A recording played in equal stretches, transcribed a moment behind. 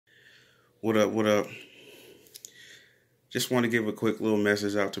What up? What up? Just want to give a quick little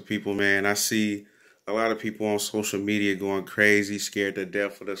message out to people, man. I see a lot of people on social media going crazy, scared to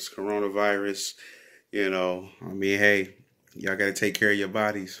death of this coronavirus. Hey, y'all got to take care of your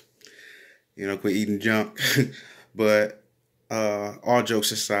bodies. Quit eating junk. But all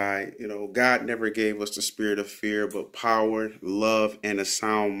jokes aside, God never gave us the spirit of fear, but power, love, and a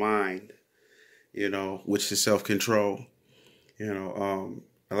sound mind. Which is self-control.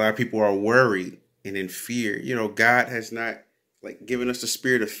 A lot of people are worried and in fear. God has not like given us the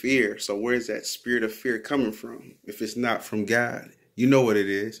spirit of fear. So where's that spirit of fear coming from? If it's not from God, you know what it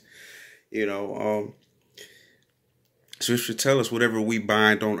is. You know, um, Scripture tell us whatever we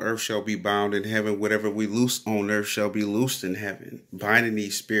bind on earth shall be bound in heaven. Whatever we loose on earth shall be loosed in heaven. Binding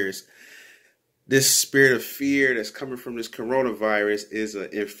these spirits. This spirit of fear that's coming from this coronavirus is an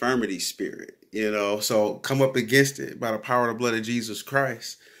infirmity spirit. So come up against it by the power of the blood of Jesus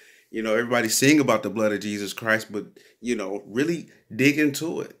Christ. Everybody sing about the blood of Jesus Christ, but, really dig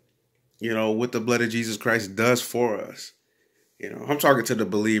into it, what the blood of Jesus Christ does for us. I'm talking to the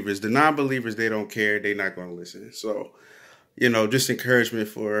believers. The non-believers, they don't care. They're not going to listen. So, just encouragement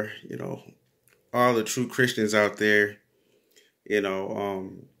for, all the true Christians out there, you know,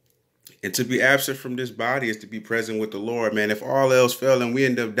 um, and to be absent from this body is to be present with the Lord, man. If all else fail and we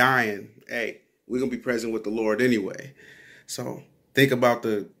end up dying, hey, we're going to be present with the Lord anyway. So think about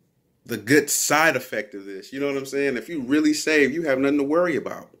the good side effect of this. You know what I'm saying? If you really save, you have nothing to worry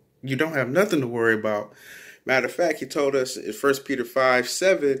about. You don't have nothing to worry about. Matter of fact, he told us in 1 Peter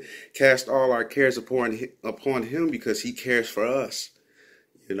 5:7, cast all our cares upon him because he cares for us.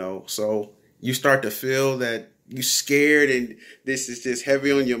 So you start to feel that you scared and this is just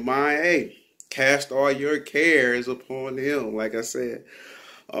heavy on your mind. Hey, cast all your cares upon him. Like I said,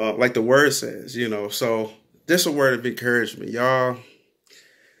 like the word says, so this is a word of encouragement. Y'all,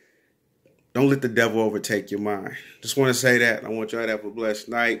 don't let the devil overtake your mind. Just want to say that. I want y'all to have a blessed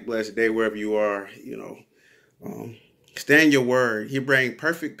night, blessed day, wherever you are. Stay in your word. He bring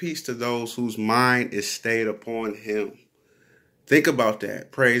perfect peace to those whose mind is stayed upon him. Think about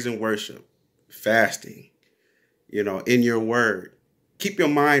that. Praise and worship, fasting, in your word. Keep your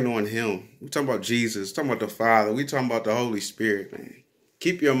mind on him. We're talking about Jesus, talking about the Father. We're talking about the Holy Spirit, man.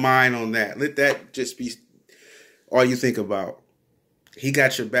 Keep your mind on that. Let that just be all you think about. He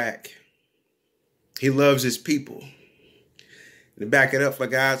got your back. He loves his people. And to back it up, for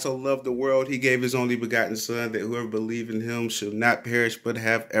God so loved the world, he gave his only begotten son, that whoever believes in him shall not perish, but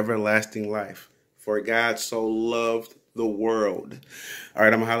have everlasting life. For God so loved the world. All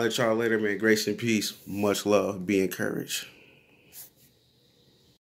right, I'm going to holler at y'all later, man. Grace and peace. Much love. Be encouraged.